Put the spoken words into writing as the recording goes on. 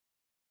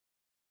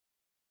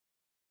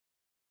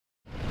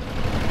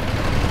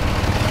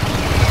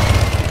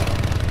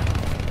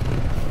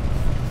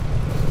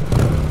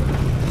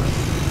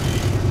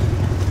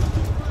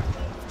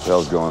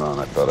hell's going on?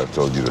 I thought I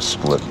told you to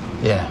split.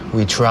 Yeah,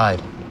 we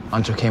tried.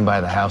 Hunter came by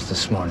the house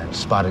this morning,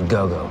 spotted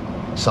Go-Go,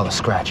 saw the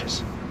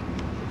scratches.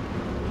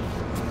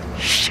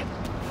 Shit.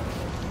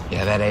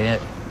 Yeah, that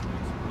ain't it.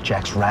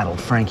 Jack's rattled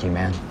Frankie,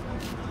 man.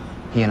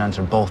 He and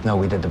Hunter both know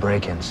we did the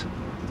break-ins.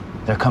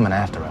 They're coming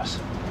after us.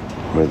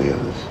 Where are the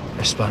others?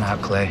 They're spun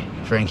out, Clay.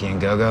 Frankie and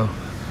Go-Go.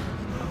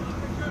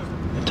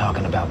 They're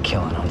talking about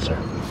killing Hunter.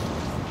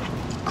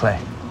 Clay,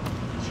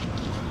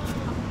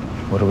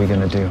 what are we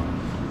gonna do?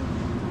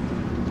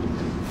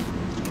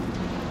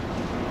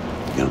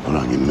 You gonna put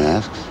on your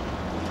masks?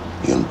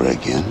 You gonna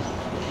break in?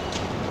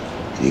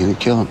 You gonna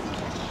kill him?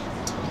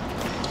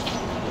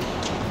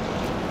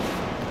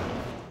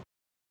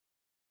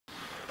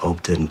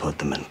 Pope didn't put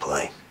them in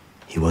play.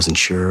 He wasn't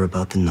sure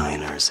about the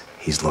Niners.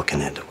 He's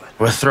looking into it.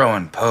 We're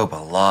throwing Pope a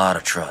lot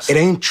of trust. It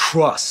ain't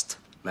trust,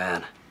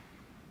 man.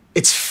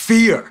 It's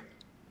fear.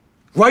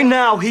 Right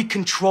now, he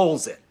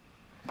controls it.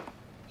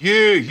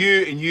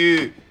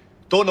 You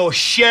don't know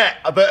shit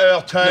about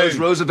our town. Knows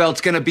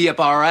Roosevelt's gonna be up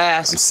our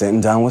ass. I'm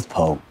sitting down with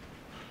Pope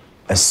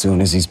as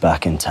soon as he's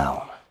back in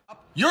town.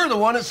 You're the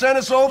one that sent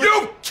us over.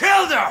 You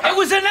killed her! It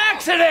was an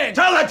accident!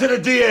 Tell that to the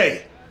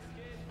DA.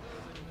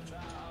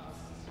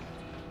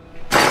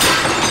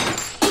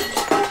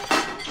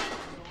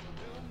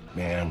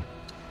 Man,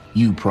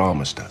 you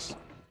promised us.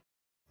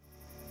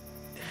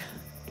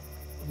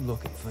 I'm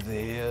looking for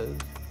the,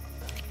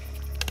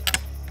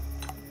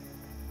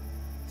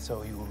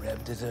 So you a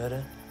Reb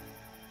deserter?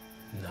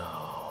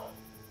 No.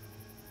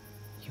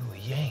 You a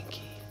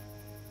Yankee.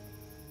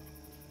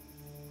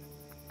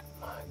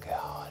 My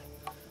God.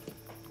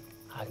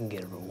 I can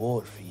get a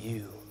reward for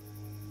you.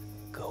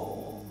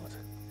 Gold.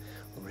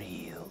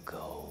 Real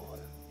gold.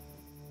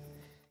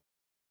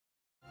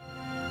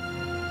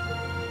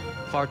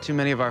 Far too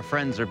many of our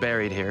friends are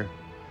buried here,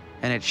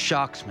 and it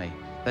shocks me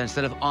that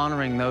instead of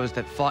honoring those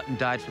that fought and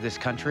died for this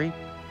country,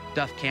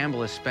 Duff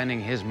Campbell is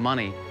spending his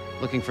money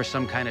looking for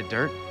some kind of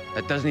dirt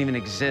that doesn't even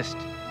exist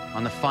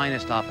on the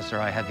finest officer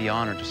I had the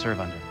honor to serve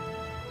under,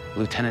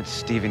 Lieutenant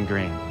Stephen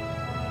Green.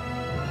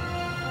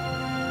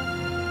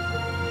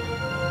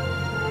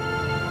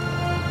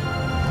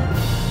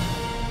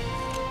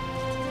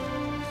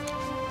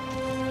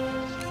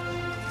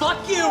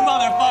 Fuck you,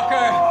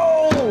 motherfucker!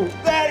 Oh,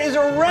 that is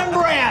a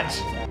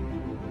Rembrandt.